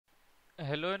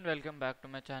Hello and welcome back to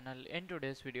my channel. In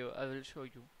today's video I will show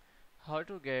you how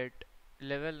to get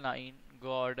level 9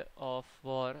 God of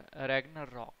War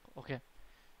Ragnarok. Okay,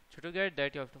 so to get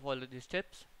that you have to follow these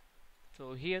steps.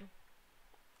 So here,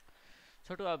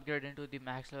 so to upgrade into the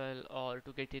max level or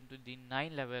to get into the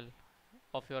 9 level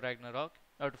of your Ragnarok,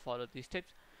 you have to follow these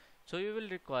steps. So you will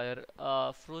require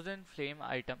a frozen flame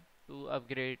item to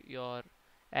upgrade your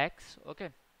axe. Okay,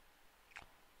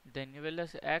 then you will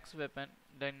use axe weapon.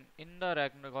 Then in the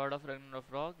God of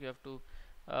Ragnarok you have to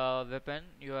weapon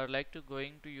you are like to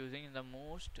going to using in the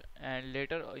most, and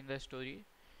later in the story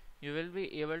you will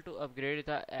be able to upgrade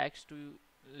the axe to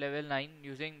level 9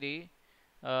 using the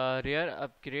rare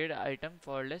upgrade item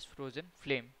for less frozen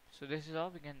flame. So this is how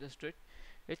we can just do it.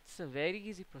 It's a very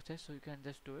easy process, so you can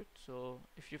just do it. So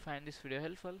if you find this video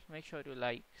helpful, make sure to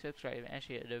like, subscribe and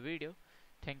share the video.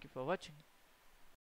 Thank you for watching.